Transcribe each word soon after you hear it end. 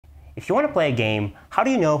If you want to play a game, how do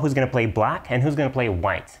you know who's going to play black and who's going to play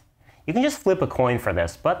white? You can just flip a coin for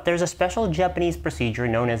this, but there's a special Japanese procedure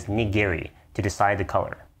known as Nigiri to decide the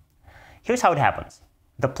color. Here's how it happens.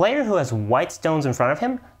 The player who has white stones in front of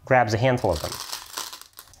him grabs a handful of them.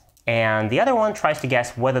 And the other one tries to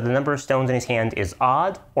guess whether the number of stones in his hand is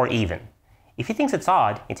odd or even. If he thinks it's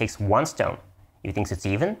odd, he takes 1 stone. If he thinks it's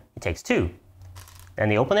even, he takes 2. Then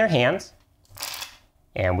they open their hands,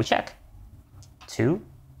 and we check. 2,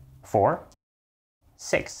 4,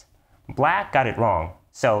 6. Black got it wrong,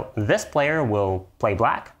 so this player will play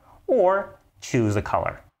black or choose a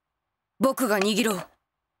color. 僕が握ろう。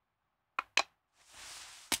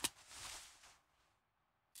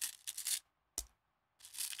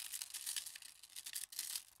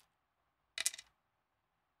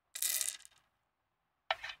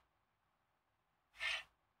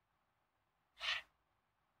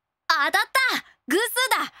当たった！偶数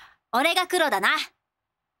だ！俺が黒だな。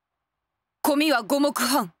込みは5目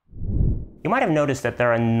半。You might have noticed that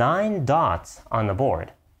there are 9 dots on the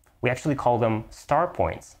board. We actually call them star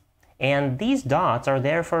points. And these dots are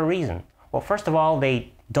there for a reason. Well, first of all,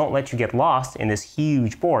 they don't let you get lost in this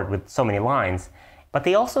huge board with so many lines, but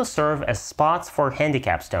they also serve as spots for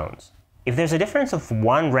handicap stones. If there's a difference of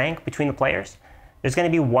 1 rank between the players, there's going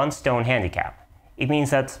to be 1 stone handicap. It means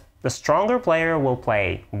that the stronger player will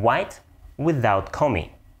play white without komi.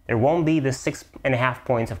 There won't be the 6.5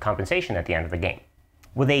 points of compensation at the end of the game.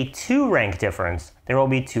 With a 2 rank difference, there will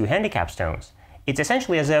be 2 handicap stones. It's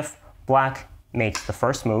essentially as if black makes the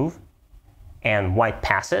first move, and white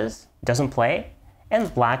passes, doesn't play,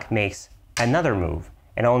 and black makes another move.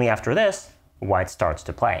 And only after this, white starts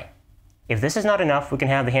to play. If this is not enough, we can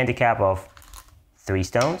have the handicap of 3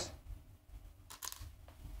 stones,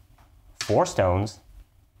 4 stones,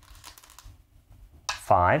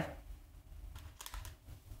 5,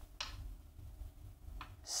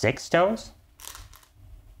 6 stones,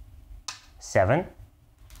 7,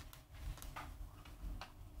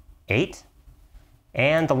 8,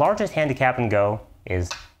 and the largest handicap in Go is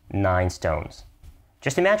 9 stones.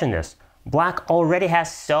 Just imagine this. Black already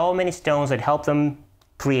has so many stones that help them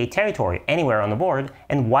create territory anywhere on the board,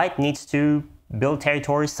 and white needs to build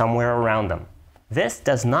territory somewhere around them. This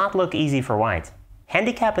does not look easy for white.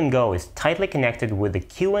 Handicap in Go is tightly connected with the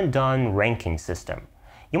Q and Dan ranking system.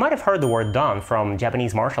 You might have heard the word Dan from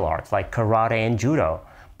Japanese martial arts like karate and judo,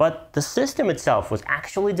 but the system itself was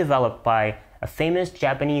actually developed by a famous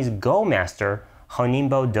Japanese Go master,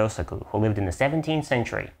 Honimbo Dosaku, who lived in the 17th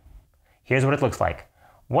century. Here's what it looks like.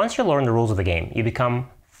 Once you learn the rules of the game, you become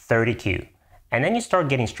 30Q, and then you start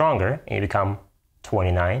getting stronger and you become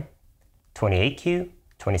 29, 28Q,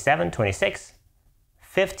 27, 26,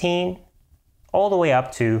 15, all the way up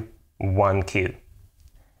to 1Q.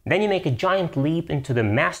 Then you make a giant leap into the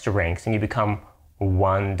master ranks and you become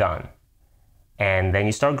 1 Dan. And then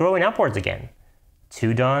you start growing upwards again.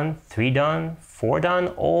 2 Dan, 3 Dan, 4 Dan,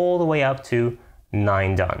 all the way up to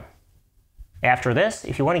 9 Dan. After this,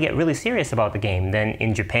 if you want to get really serious about the game, then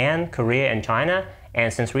in Japan, Korea, and China,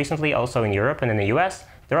 and since recently also in Europe and in the US,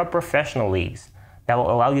 there are professional leagues that will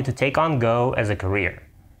allow you to take on Go as a career.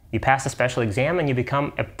 You pass a special exam and you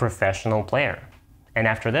become a professional player. And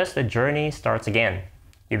after this, the journey starts again.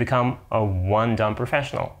 You become a 1 Dan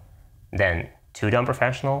professional, then 2 Dan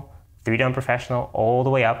professional, 3 Dan professional, all the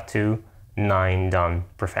way up to 9 Dan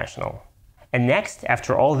professional. And next,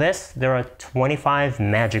 after all this, there are 25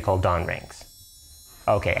 magical Dan ranks.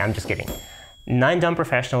 Okay, I'm just kidding. 9 Dan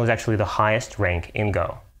professional is actually the highest rank in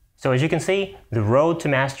Go. So as you can see, the road to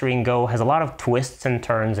mastery in Go has a lot of twists and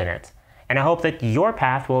turns in it. And I hope that your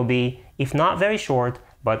path will be, if not very short,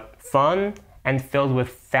 but fun and filled with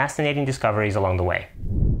fascinating discoveries along the way.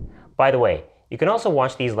 By the way, you can also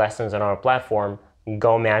watch these lessons on our platform,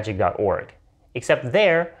 gomagic.org. Except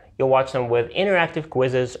there, you'll watch them with interactive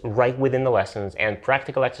quizzes right within the lessons and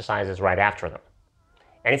practical exercises right after them.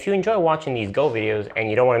 And if you enjoy watching these Go videos and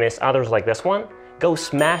you don't want to miss others like this one, go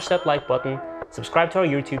smash that like button, subscribe to our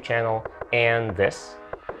YouTube channel, and this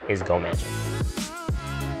is Go Magic.